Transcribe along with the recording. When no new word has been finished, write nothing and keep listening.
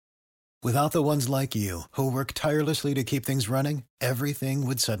Without the ones like you, who work tirelessly to keep things running, everything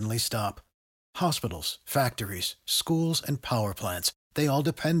would suddenly stop. Hospitals, factories, schools, and power plants, they all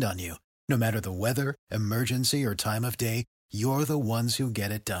depend on you. No matter the weather, emergency, or time of day, you're the ones who get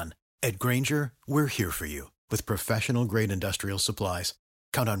it done. At Grainger, we're here for you with professional-grade industrial supplies.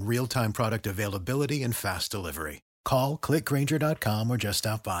 Count on real-time product availability and fast delivery. Call, clickgrainger.com, or just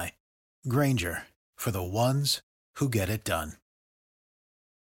stop by. Grainger, for the ones who get it done.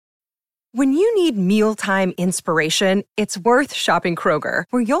 When you need mealtime inspiration, it's worth shopping Kroger,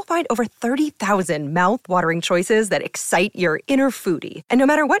 where you'll find over 30,000 mouth-watering choices that excite your inner foodie. And no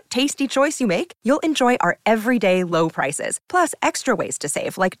matter what tasty choice you make, you'll enjoy our everyday low prices, plus extra ways to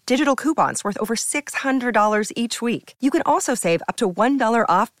save, like digital coupons worth over $600 each week. You can also save up to $1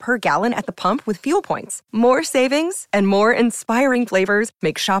 off per gallon at the pump with fuel points. More savings and more inspiring flavors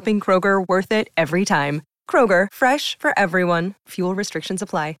make shopping Kroger worth it every time. Kroger, fresh for everyone. Fuel restrictions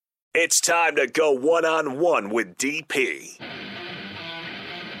apply. It's time to go one-on-one with DP.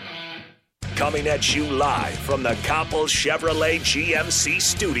 Coming at you live from the Coppel Chevrolet GMC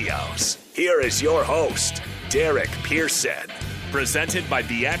studios. Here is your host, Derek Pearson. Presented by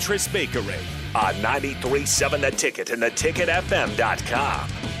Beatrice Bakery on 93.7 The Ticket and theticketfm.com.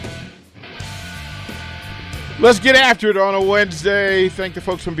 Let's get after it on a Wednesday. Thank the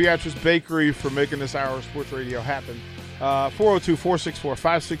folks from Beatrice Bakery for making this hour of sports radio happen.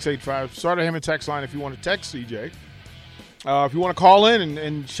 402-464-5685. Start a Hammond text line if you want to text CJ. If you want to call in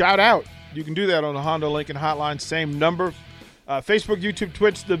and shout out, you can do that on the Honda Lincoln hotline. Same number. Facebook, YouTube,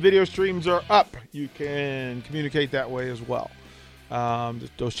 Twitch, the video streams are up. You can communicate that way as well.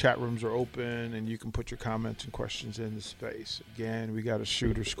 Those chat rooms are open, and you can put your comments and questions in the space. Again, we got a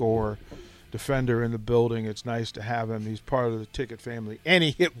shooter, scorer, defender in the building. It's nice to have him. He's part of the Ticket family.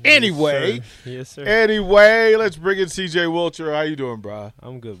 Anyway, yes, sir. Anyway, let's bring in CJ Wilcher. How you doing, bro?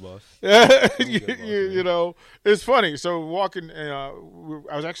 I'm good, boss. You know, it's funny. So walking, I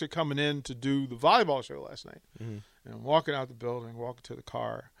was actually coming in to do the volleyball show last night, and I'm walking out the building, walking to the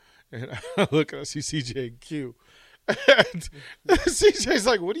car, and I look and I see CJ and Q. And CJ's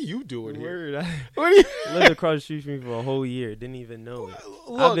like, "What are you doing here?" What are you lived across the street from me for a whole year. Didn't even know it.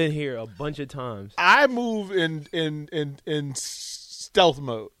 Look, I've been here a bunch of times. I move in stealth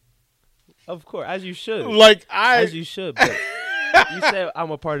mode. Of course, as you should. As you should. But you said I'm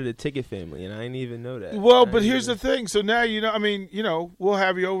a part of the Ticket family, and I didn't even know that. Well, but here's the thing. So now we'll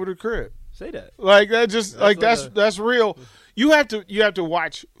have you over to the crib. Say that. That's real. You have to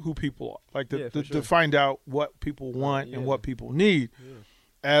watch who people are, to find out what people want and what people need.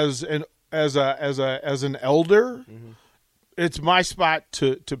 Yeah. As an elder, it's my spot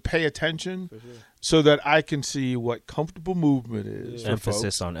to pay attention so that I can see what comfortable movement is.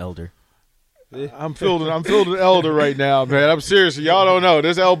 Emphasis folks. On elder. I'm feeling an elder right now, man. I'm serious. Y'all don't know.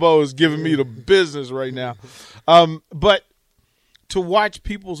 This elbow is giving me the business right now. But to watch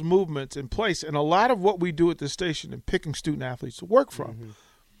people's movements in place. And a lot of what we do at this station and picking student athletes to work from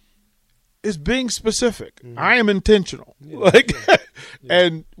is being specific. I am intentional.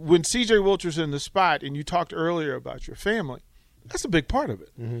 And when CJ Wilcher's in the spot, and you talked earlier about your family, that's a big part of it.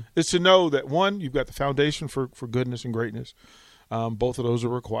 Is to know that, one, you've got the foundation for goodness and greatness. Both of those are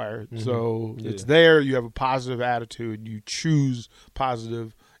required. So it's there. You have a positive attitude. You choose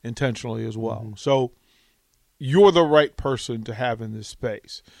positive intentionally as well. So you're the right person to have in this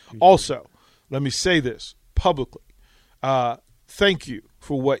space. Also, let me say this publicly. Thank you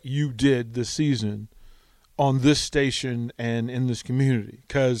for what you did this season on this station and in this community,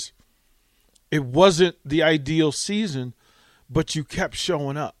 because it wasn't the ideal season, but you kept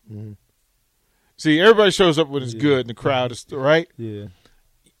showing up. See, everybody shows up when it's good and the crowd is right. Yeah.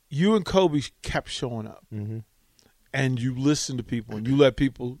 You and Kobe kept showing up, and you listened to people and you let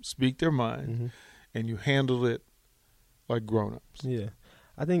people speak their mind. And you handled it like grown-ups. Yeah,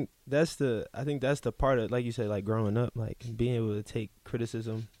 I think that's the part of, like you said, like growing up, like being able to take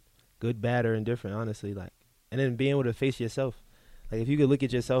criticism, good, bad, or indifferent, honestly, like, and then being able to face yourself. Like if you could look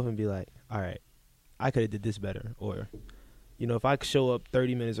at yourself and be like, all right, I could have did this better, or, if I could show up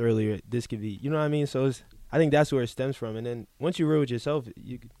 30 minutes earlier, this could be, you know what I mean? So I think that's where it stems from. And then once you're real with yourself,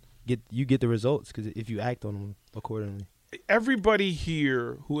 you get the results, because if you act on them accordingly. Everybody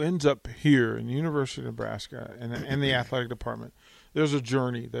here who ends up here in the University of Nebraska and in the athletic department, there's a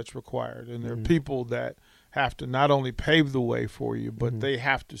journey that's required. And there are people that have to not only pave the way for you, but they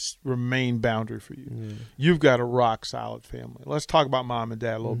have to remain boundary for you. You've got a rock-solid family. Let's talk about mom and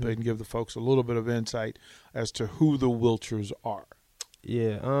dad a little bit and give the folks a little bit of insight as to who the Wilchers are.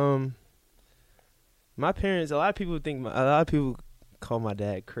 Yeah. My parents, a lot of people call my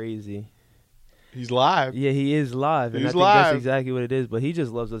dad crazy. He's live. Yeah, he is live, and He's I think live. that's exactly what it is. But he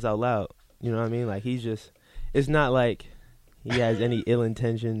just loves us out loud. You know what I mean? Like it's not like he has any ill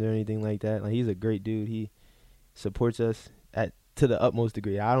intentions or anything like that. Like he's a great dude. He supports us to the utmost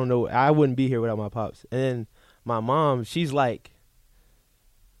degree. I don't know. I wouldn't be here without my pops. And then my mom, she's like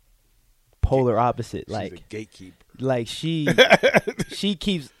polar opposite. She's like a gatekeeper. Like she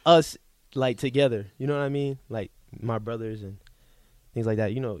keeps us like together. You know what I mean? Like my brothers and things like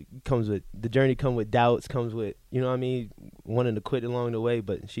that. You know, comes with the journey. Comes with doubts. Comes with, you know what I mean, wanting to quit along the way.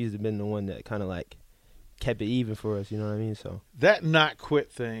 But she's been the one that kind of like kept it even for us. You know what I mean? So that not quit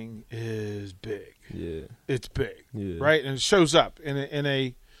thing is big. Yeah, it's big. Yeah, right, and it shows up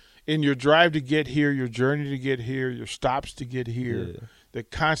in your drive to get here, your journey to get here, your stops to get here. Yeah. That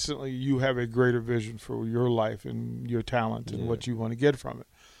constantly you have a greater vision for your life and your talent and what you want to get from it.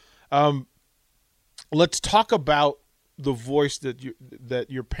 Let's talk about the voice that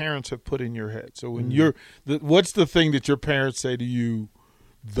your parents have put in your head. So when what's the thing that your parents say to you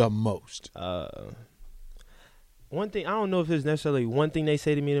the most? One thing, I don't know if there's necessarily one thing they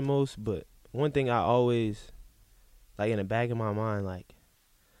say to me the most, but one thing I always, like in the back of my mind, like,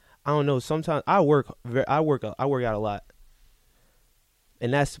 I don't know, sometimes I work out a lot.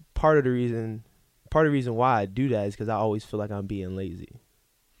 And that's part of the reason why I do that is because I always feel like I'm being lazy.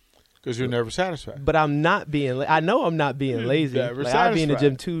 Because you're never satisfied. But I'm not being. I know I'm not being lazy. Never like, satisfied. I'll be in the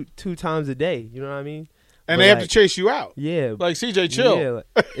gym two times a day. You know what I mean? And but they have to chase you out. Yeah. Like CJ, chill.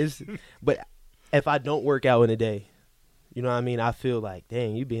 Yeah. But if I don't work out in a day, you know what I mean, I feel like,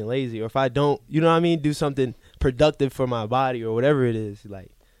 dang, you being lazy. Or if I don't, you know what I mean, do something productive for my body or whatever it is,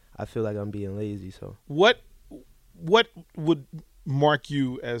 like I feel like I'm being lazy. So what would mark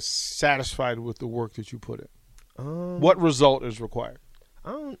you as satisfied with the work that you put in? What result is required?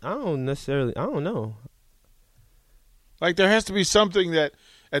 I don't know. Like there has to be something that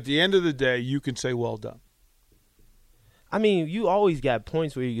at the end of the day you can say, well done. I mean, you always got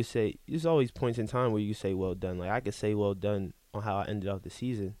points where you can say, there's always points in time where you can say well done. Like I could say well done on how I ended off the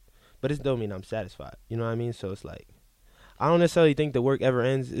season, but it don't mean I'm satisfied. You know what I mean? So it's like, I don't necessarily think the work ever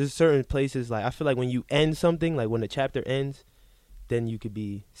ends. There's certain places, like I feel like when you end something, like when the chapter ends, then you could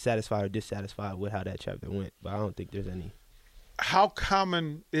be satisfied or dissatisfied with how that chapter went. But I don't think there's any. How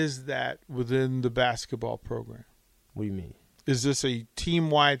common is that within the basketball program? What do you mean? Is this a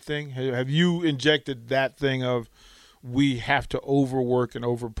team-wide thing? Have you injected that thing of we have to overwork and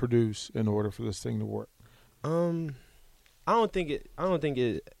overproduce in order for this thing to work? I don't think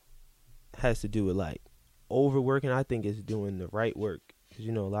it has to do with like overworking. I think it's doing the right work. Because,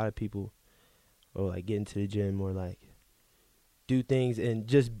 you know, a lot of people are like getting to the gym or like do things and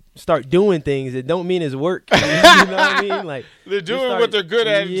just start doing things. It don't mean it's work. You know what I mean? Like they're doing what they're good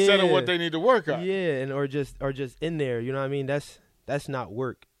at instead of what they need to work on. Yeah, and or just in there. You know what I mean? That's not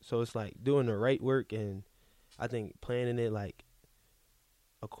work. So it's like doing the right work, and I think planning it like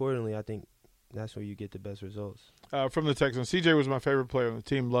accordingly. I think that's where you get the best results. From the Texans, CJ was my favorite player on the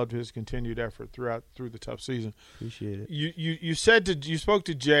team. Loved his continued effort through the tough season. Appreciate it. You spoke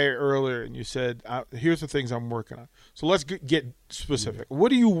to Jay earlier, and you said, "Here's the things I'm working on." So let's get specific. Mm-hmm.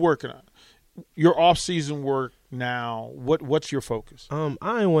 What are you working on? Your off-season work now. What's your focus? I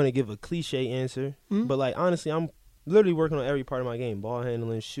didn't want to give a cliche answer, but like honestly, I'm literally working on every part of my game: ball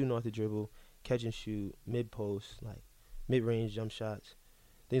handling, shooting off the dribble, catch and shoot, mid post, like mid range jump shots,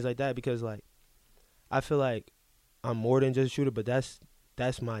 things like that. Because like I feel like I'm more than just a shooter, but that's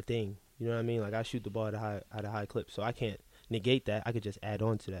my thing. You know what I mean? Like I shoot the ball at a high clip, so I can't negate that. I could just add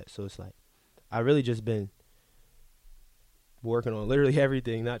on to that. So it's like I really just been working on literally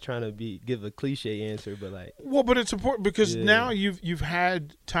everything, not trying to give a cliche answer, but like. Well, but it's important because now you've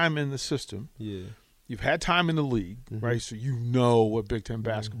had time in the system. Yeah. You've had time in the league, right? So you know what Big Ten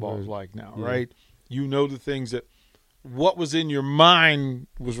basketball is like now, right? You know the things that what was in your mind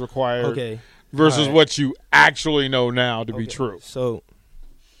was required. Okay. Versus what you actually know now to be true. So,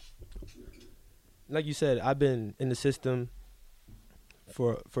 like you said, I've been in the system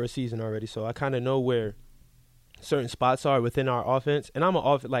for a season already, so I kind of know where certain spots are within our offense. And I'm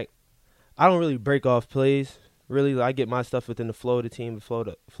I don't really break off plays. Really, I get my stuff within the flow of the team, the flow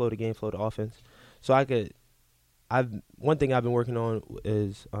of the game, flow of the offense. So one thing I've been working on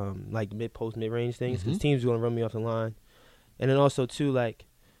is like mid-post, mid-range things, because teams are going to run me off the line. And then also, too, like,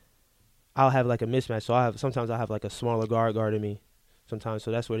 I'll have like a mismatch. So sometimes I have like a smaller guarding me sometimes.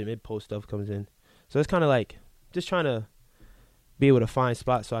 So that's where the mid-post stuff comes in. So it's kind of like just trying to be able to find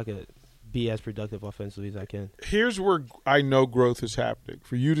spots so I could be as productive offensively as I can. Here's where I know growth is happening.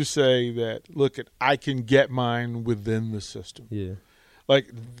 For you to say that, look, I can get mine within the system. Yeah. Like,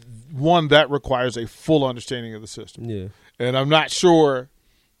 one, that requires a full understanding of the system. Yeah. And I'm not sure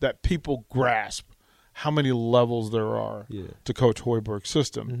that people grasp how many levels there are to Coach Hoiberg's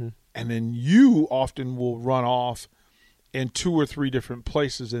system. Mm-hmm. And then you often will run off in 2 or 3 different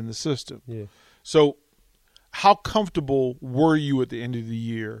places in the system. Yeah. So how comfortable were you at the end of the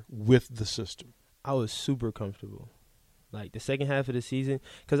year with the system? I was super comfortable. Like, the second half of the season,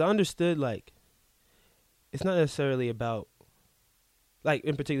 because I understood, like, it's not necessarily about, like,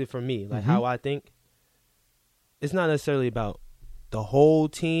 in particular for me, like, how I think. It's not necessarily about the whole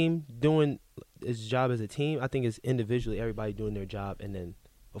team doing its job as a team. I think it's individually everybody doing their job, and then,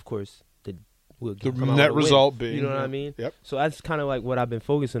 of course, the net result being. You know what I mean? Yep. So that's kind of like what I've been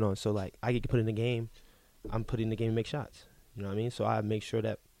focusing on. So, like, I get put in the game. I'm putting in the game to make shots. You know what I mean? So I make sure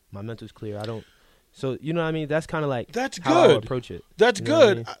that my mental's clear. I don't. So, you know what I mean? That's kind of like how I approach it. That's you know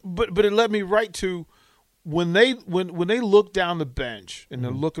good. I mean? But it led me right to when they look down the bench and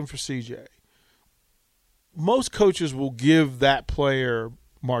they're looking for CJ, most coaches will give that player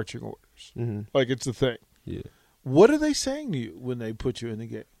marching orders. Mm-hmm. Like it's a thing. Yeah. What are they saying to you when they put you in the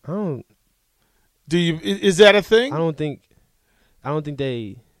game? I don't. Is that a thing? I don't think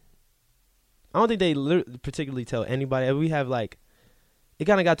they particularly tell anybody. We have, like, it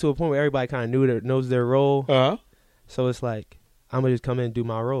kind of got to a point where everybody kind of knows their role. So it's like, I'm going to just come in and do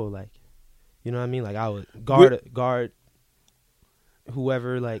my role. Like, you know what I mean? Like, I would guard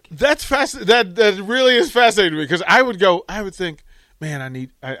whoever, like. That's fascinating. That really is fascinating to me because I would think, man,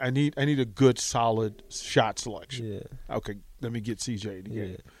 I need a good solid shot selection. Yeah. Okay, let me get CJ in the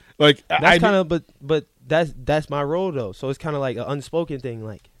game. Yeah. Like that's kind of, but that's my role though. So it's kind of like an unspoken thing.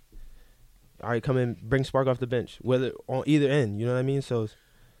 Like, all right, come in, bring Spark off the bench, whether on either end. You know what I mean? So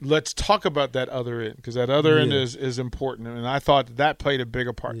let's talk about that other end because that other end is important, and I thought that played a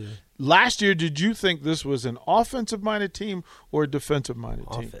bigger part. Yeah. Last year, did you think this was an offensive-minded team or a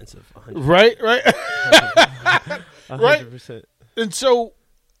defensive-minded team? Offensive, 100%. Right. 100%. Right. And so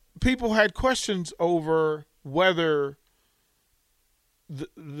people had questions over whether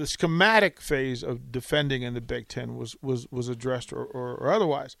the schematic phase of defending in the Big Ten was addressed or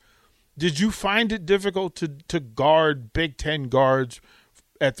otherwise. Did you find it difficult to guard Big Ten guards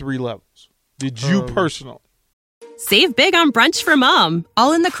at 3 levels? Did you personally? Save big on brunch for mom,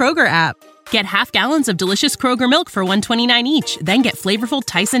 all in the Kroger app. Get half gallons of delicious Kroger milk for $1.29 each. Then get flavorful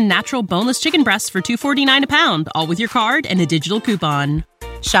Tyson natural boneless chicken breasts for $2.49 a pound, all with your card and a digital coupon.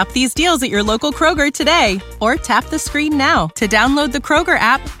 Shop these deals at your local Kroger today, or tap the screen now to download the Kroger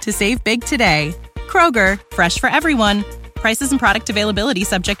app to save big today. Kroger, fresh for everyone. Prices and product availability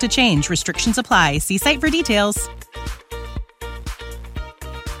subject to change. Restrictions apply. See site for details.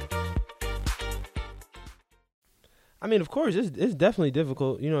 I mean, of course, it's definitely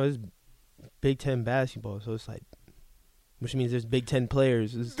difficult. You know, it's Big Ten basketball, so it's like, which means there's Big Ten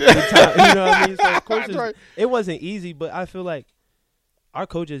players. It's big time, you know what I mean? So of course, it wasn't easy, but I feel like our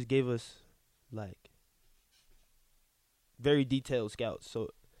coaches gave us like very detailed scouts. So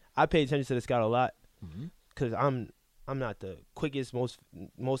I pay attention to the scout a lot because I'm not the quickest,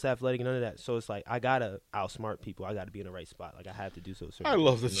 most athletic, none of that. So it's like I gotta outsmart people. I gotta be in the right spot. Like I have to do so. I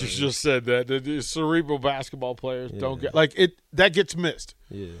love that you just said that. The cerebral basketball players don't get like it. That gets missed.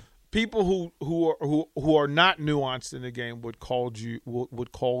 Yeah. People who are not nuanced in the game would call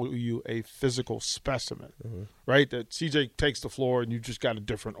you a physical specimen, right? That CJ takes the floor and you just got a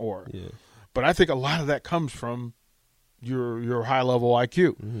different aura. Yeah. But I think a lot of that comes from your high level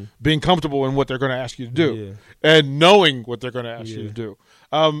IQ, being comfortable in what they're going to ask you to do, and knowing what they're going to ask you to do.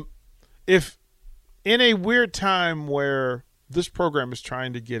 If in a weird time where this program is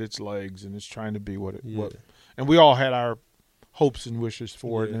trying to get its legs and it's trying to be what, and we all had our hopes and wishes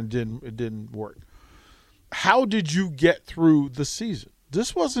for it, and it didn't work. How did you get through the season?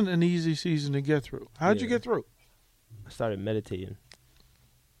 This wasn't an easy season to get through. How did you get through? I started meditating.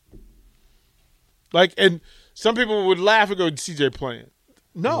 Like, and some people would laugh and go, CJ playing.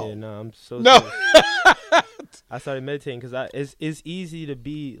 No. Yeah, no, I'm so no. I started meditating because it's easy to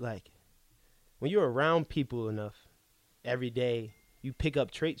be like, when you're around people enough every day, you pick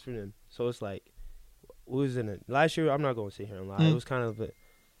up traits from them. So it's like, last year, I'm not going to sit here and lie. It was kind of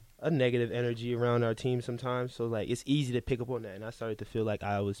a negative energy around our team sometimes. So, like, it's easy to pick up on that. And I started to feel like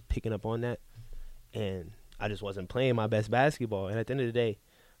I was picking up on that. And I just wasn't playing my best basketball. And at the end of the day,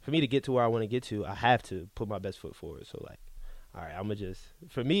 for me to get to where I want to get to, I have to put my best foot forward. So, like, all right, I'm going to just –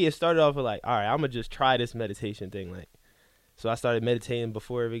 for me, it started off with, like, all right, I'm going to just try this meditation thing. Like, so I started meditating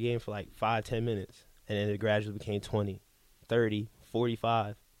before every game for, like, 5-10 minutes. And then it gradually became 20, 30,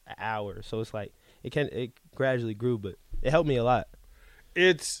 45, an hour. So it's like it gradually grew, but it helped me a lot.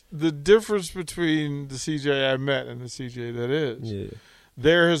 It's the difference between the CJ I met and the CJ that is. Yeah.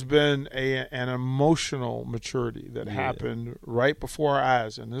 There has been an emotional maturity that happened right before our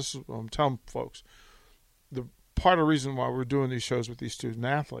eyes. And this is what I'm telling folks. part of the reason why we're doing these shows with these student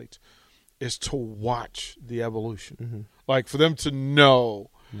athletes is to watch the evolution. Mm-hmm. Like for them to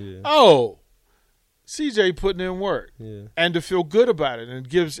know, oh, CJ putting in work, and to feel good about it,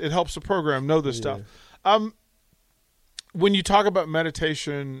 and it helps the program know this stuff. When you talk about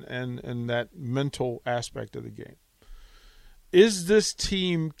meditation and that mental aspect of the game, is this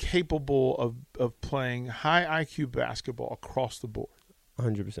team capable of playing high IQ basketball across the board?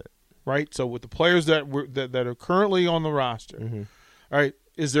 100%. Right? So with the players that are currently on the roster, all right,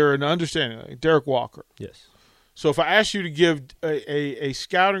 is there an understanding? Like Derek Walker. Yes. So if I ask you to give a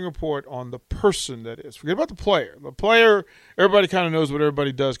scouting report on the person that is, forget about the player. The player, everybody kind of knows what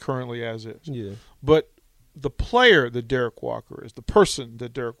everybody does currently as is. Yeah. But the player that Derek Walker is, the person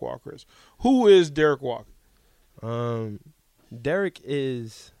that Derek Walker is, who is Derek Walker? Derek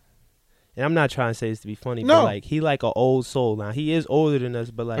is, and I'm not trying to say this to be funny, No. but like he like an old soul. Now he is older than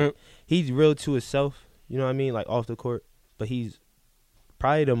us, but like he's real to himself. You know what I mean? Like off the court, but he's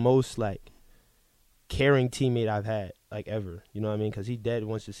probably the most like caring teammate I've had like ever. You know what I mean? Because he dead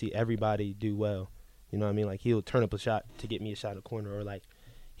wants to see everybody do well. You know what I mean? Like he'll turn up a shot to get me a shot in the corner, or like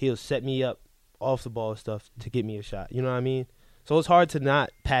he'll set me up off the ball stuff to get me a shot. You know what I mean? So it's hard to not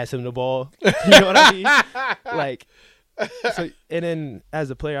pass him the ball. You know what I mean? Like. So, and then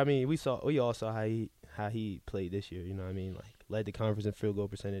as a player, I mean, we all saw how he played this year. You know what I mean? Like led the conference in field goal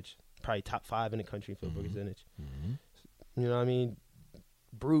percentage, probably top 5 in the country in field goal percentage. You know what I mean?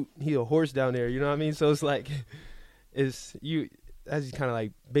 Brute, he a horse down there. You know what I mean? So it's like, as he kind of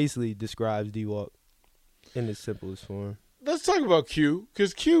like basically describes D-Walk in the simplest form. Let's talk about Q,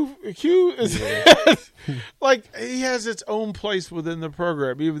 because Q is like he has its own place within the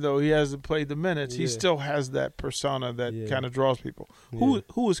program. Even though he hasn't played the minutes, he still has that persona that kind of draws people.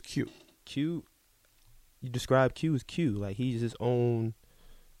 Who is Q? Q, you describe Q as Q. Like he's his own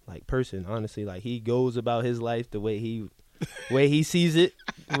like person. Honestly, like he goes about his life the way he sees it,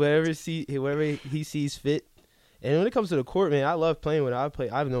 wherever he sees fit. And when it comes to the court, man, I love playing with him.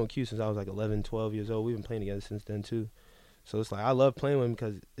 I've known Q since I was like 11, 12 years old. We've been playing together since then too. So it's like I love playing with him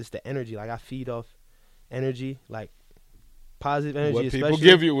because it's the energy. Like I feed off energy, like positive energy. What people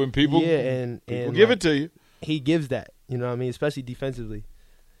give you when people and give like, it to you. He gives that, you know what I mean, especially defensively.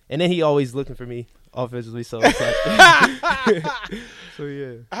 And then he always looking for me offensively. So it's like, so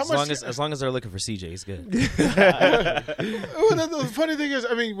yeah. As long as they're looking for CJ, he's good. Well, the funny thing is,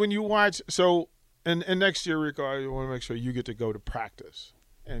 I mean, when you watch, so and next year, Rico, I want to make sure you get to go to practice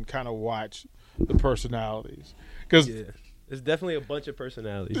and kind of watch the personalities because. Yeah. There's definitely a bunch of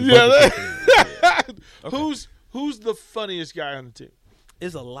personalities. Okay. Who's the funniest guy on the team?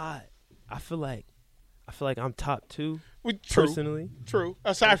 It's a lot. I feel like I'm top 2 True. Personally. True.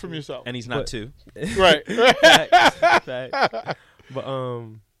 Aside from yourself. And he's not 2. Right. Fact. But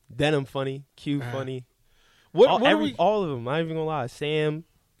Denim funny, Q funny. All of them. I'm not even gonna lie. Sam,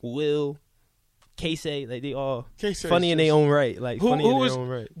 Will, Casey, like they all funny in their own right. Like funny in their own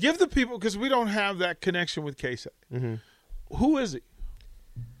right. Give the people, because we don't have that connection with Casey. Mm-hmm. Who is he?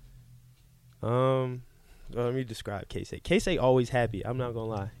 Let me describe Casey. Casey always happy. I'm not gonna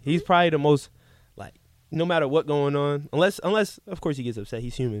lie. He's probably the most like, no matter what going on, unless of course he gets upset.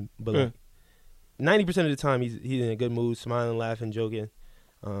 He's human, but like 90% of the time he's in a good mood, smiling, laughing, joking.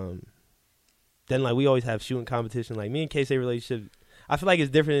 Then like we always have shooting competition. Like me and Casey relationship, I feel like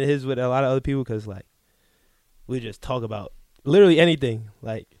it's different than his with a lot of other people because like we just talk about literally anything.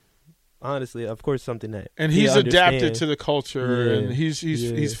 Like. Honestly, of course, something that and he's adapted to the culture, and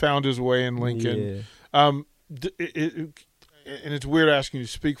he's found his way in Lincoln. Yeah. And it's weird asking you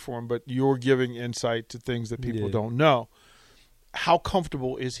to speak for him, but you're giving insight to things that people don't know. How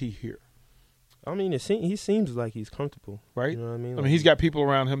comfortable is he here? I mean, he seems like he's comfortable, right? You know what I mean? Like, he's got people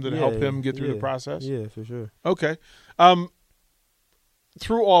around him that help him get through the process. Yeah, for sure. Okay.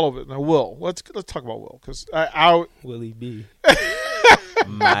 Through all of it, now Will, let's talk about Will because Willie B.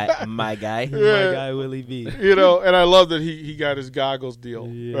 my guy. My guy Willie B. You know, and I love that he got his goggles deal.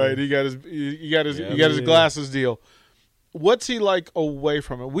 Right? He got his glasses deal. What's he like away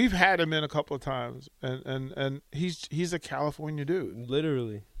from it? We've had him in a couple of times, and he's a California dude.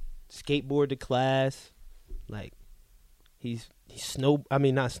 Literally, skateboard to class, like he's not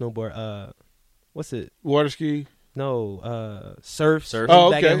snowboard. What's it? Water ski. No, surf. Oh,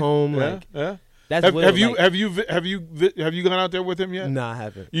 okay. Back at home, yeah. That's have you gone out there with him yet? No, I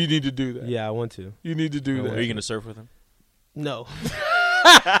haven't. You need to do that. Yeah, I want to. You need to do that. Are you going to surf with him? No.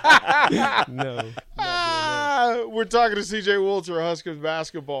 No. We're talking to CJ Wilcher, Huskers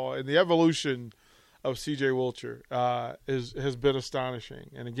basketball, and the evolution of CJ Wilcher has been astonishing.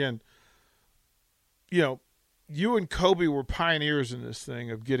 And again, you and Kobe were pioneers in this thing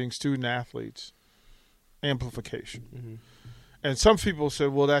of getting student athletes amplification. Mm-hmm. And some people said,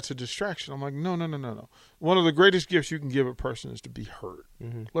 well, that's a distraction. I'm like, no. One of the greatest gifts you can give a person is to be heard.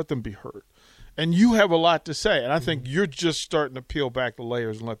 Mm-hmm. Let them be heard. And you have a lot to say. And I think you're just starting to peel back the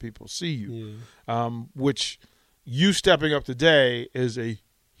layers and let people see you, which you stepping up today is a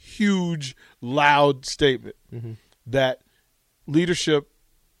huge, loud statement that leadership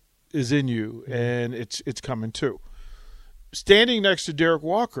is in you and it's coming too. Standing next to Derek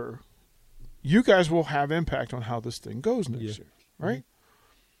Walker, you guys will have impact on how this thing goes next year, right?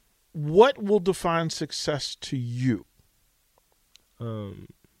 What will define success to you?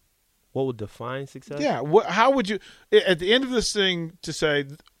 What would define success? Yeah. How would you, at the end of this thing, to say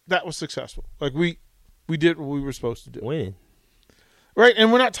that was successful? Like we did what we were supposed to do. Winning. Right,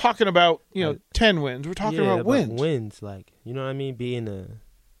 and we're not talking about 10 wins. We're talking about wins. Wins, like, you know what I mean. Be in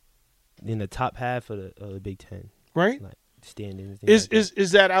the top half of the Big Ten. Right. Like standings.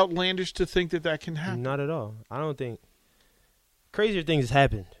 Is that outlandish to think that can happen? Not at all. I don't think. Crazier things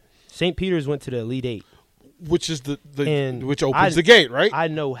happened. St. Peter's went to the Elite Eight, which is which opens the gate, right? I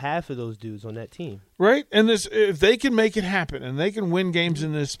know half of those dudes on that team. Right, and if they can make it happen and they can win games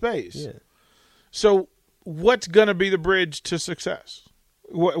in this space, so. What's going to be the bridge to success?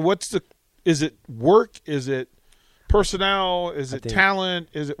 Is it work? Is it personnel? Is it talent?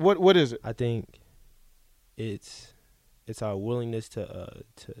 Is it what is it? I think it's our willingness to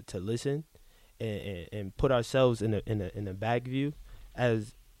listen and put ourselves in a back view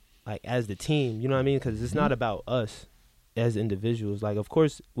as the team. You know what I mean? Because it's not about us as individuals. Like, of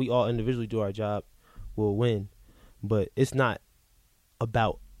course, we all individually do our job, we'll win, but it's not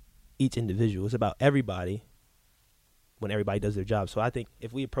about each individual. It's about everybody when everybody does their job. So I think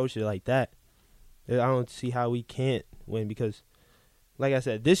if we approach it like that, I don't see how we can't win because, like I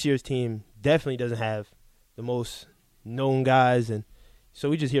said, this year's team definitely doesn't have the most known guys, and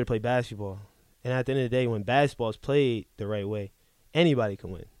so we just here to play basketball. And at the end of the day, when basketball is played the right way, anybody can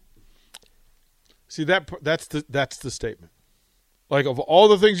win. See, that's the statement. Like, of all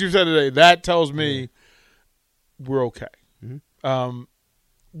the things you've said today, that tells me we're okay. Mm-hmm.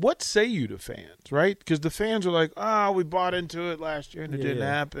 What say you to fans, right? Because the fans are like, we bought into it last year and it didn't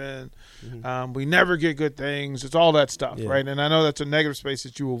happen. Mm-hmm. We never get good things. It's all that stuff, right? And I know that's a negative space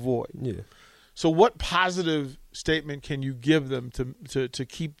that you avoid. Yeah. So what positive statement can you give them to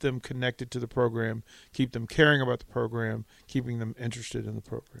keep them connected to the program, keep them caring about the program, keeping them interested in the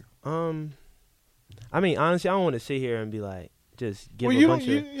program? I mean, honestly, I don't want to sit here and be like, just give you bunch of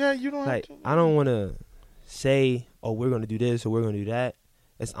you don't like, have to. I don't want to say, oh, we're going to do this or we're going to do that.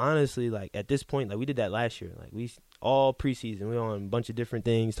 It's honestly, like, at this point, like, we did that last year. Like, we all preseason, we were on a bunch of different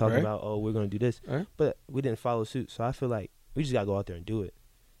things talking about, oh, we're going to do this. But we didn't follow suit. So I feel like we just got to go out there and do it.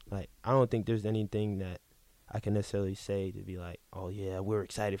 Like, I don't think there's anything that I can necessarily say to be like, oh, yeah, we're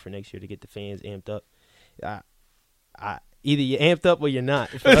excited for next year to get the fans amped up. Either you're amped up or you're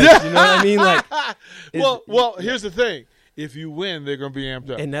not. Like, you know what I mean? Like, well, here's the thing. If you win, they're going to be amped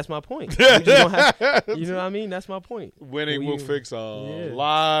up. And that's my point. You know what I mean? That's my point. Winning will fix a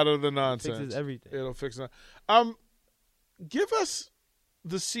lot of the nonsense. It fixes everything. It'll fix it. Give us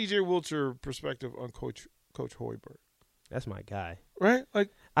the C.J. Wilcher perspective on Coach Hoiberg. That's my guy. Right? Like,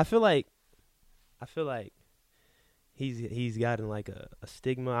 I feel like he's gotten like a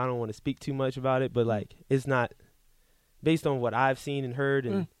stigma. I don't want to speak too much about it, but like, it's not based on what I've seen and heard,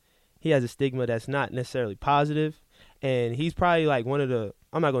 and he has a stigma that's not necessarily positive. And he's probably like one of the,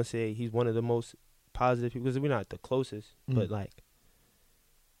 I'm not going to say he's one of the most positive people because we're not the closest, but like,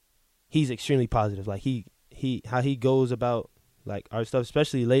 he's extremely positive. Like how he goes about like our stuff,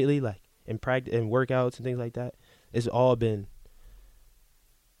 especially lately, like in practice and workouts and things like that. It's all been,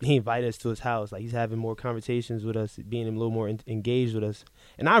 he invited us to his house. Like, he's having more conversations with us, being a little more engaged with us.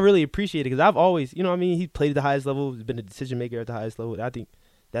 And I really appreciate it because I've always, you know what I mean? He played at the highest level, been a decision maker at the highest level. I think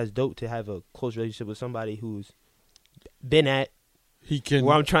that's dope to have a close relationship with somebody who's been at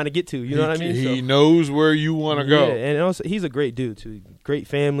where I'm trying to get to. You know what I mean? He knows where you want to go. Yeah, and also he's a great dude too. Great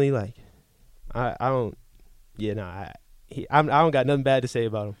family. Like, I don't got nothing bad to say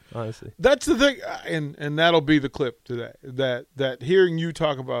about him, honestly. That's the thing, and that'll be the clip today. That hearing you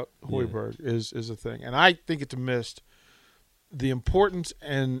talk about Hoiberg is a thing, and I think it's missed the importance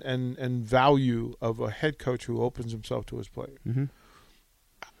and value of a head coach who opens himself to his players. Mm-hmm.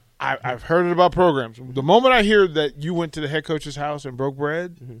 I've heard it about programs. The moment I hear that you went to the head coach's house and broke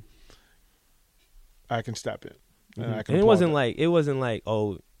bread, I can step in. And I can. And it wasn't like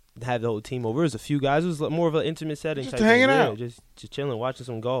oh, have the whole team over. It was a few guys. It was more of an intimate setting. Just hanging out. Just chilling, watching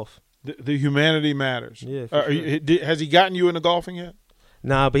some golf. The humanity matters. Yeah. For sure. Has he gotten you into golfing yet?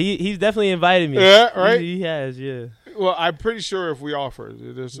 Nah, but he's definitely invited me. Yeah, right? He has, yeah. Well, I'm pretty sure if we offer,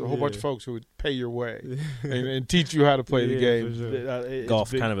 there's a whole bunch of folks who would pay your way and teach you how to play the game. Sure.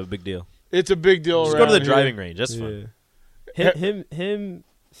 Golf, kind of a big deal. It's a big deal. Just around go to the here. driving range. That's fun. Him,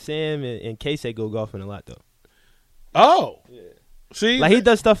 Sam, and Casey go golfing a lot though. Oh, yeah. See, like he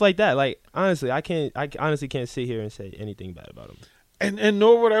does stuff like that. Like honestly, I honestly can't sit here and say anything bad about him. And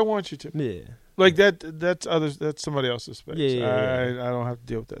nor would I want you to. Yeah, like that's others. That's somebody else's space. I don't have to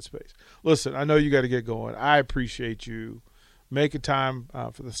deal with that space. Listen, I know you got to get going. I appreciate you making time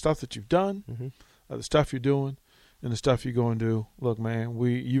for the stuff that you've done, the stuff you're doing, and the stuff you're going to do. Look, man,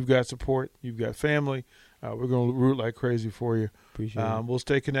 you've got support. You've got family. We're going to root like crazy for you. Appreciate it. We'll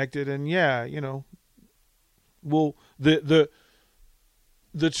stay connected, and we'll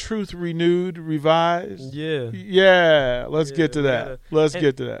the truth renewed, revised. Yeah. Let's get to that. Let's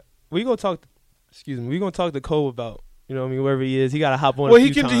get to that. We gonna talk. Excuse me. We gonna talk to Cole about. You know what I mean? Wherever he is, he got to hop on. Well,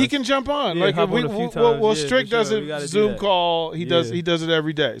 he can jump on. Yeah, like hop on a few times. Well, Strick does it Zoom call. He does it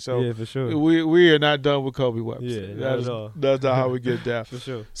every day. So yeah, for sure. We are not done with Kobe Webster. Yeah, not at all. That's not how we get down. For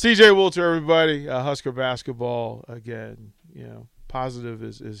sure. CJ Wilcher, everybody. Husker basketball again. Positive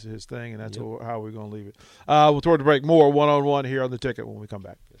is his thing, and that's how we're going to leave it. We'll toward the break. More one-on-one here on The Ticket when we come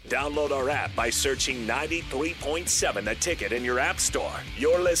back. Download our app by searching 93.7 The Ticket in your app store.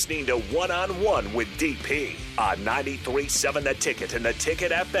 You're listening to One-on-One with DP on 93.7 The Ticket and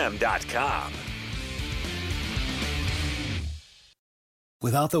theticketfm.com.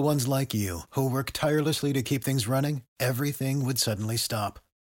 Without the ones like you, who work tirelessly to keep things running, everything would suddenly stop.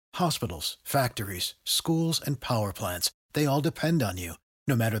 Hospitals, factories, schools, and power plants, they all depend on you.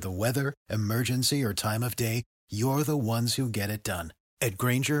 No matter the weather, emergency, or time of day, you're the ones who get it done. At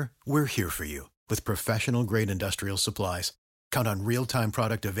Grainger, we're here for you with professional-grade industrial supplies. Count on real-time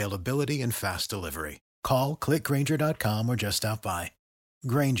product availability and fast delivery. Call, clickgrainger.com, or just stop by.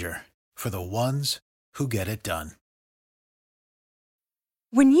 Grainger, for the ones who get it done.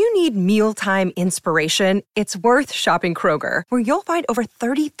 When you need mealtime inspiration, it's worth shopping Kroger, where you'll find over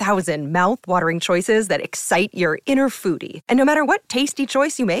 30,000 mouth-watering choices that excite your inner foodie. And no matter what tasty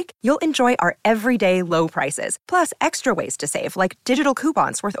choice you make, you'll enjoy our everyday low prices, plus extra ways to save, like digital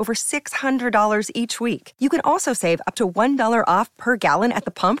coupons worth over $600 each week. You can also save up to $1 off per gallon at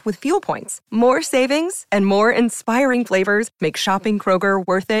the pump with fuel points. More savings and more inspiring flavors make shopping Kroger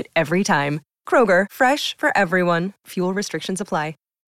worth it every time. Kroger, fresh for everyone. Fuel restrictions apply.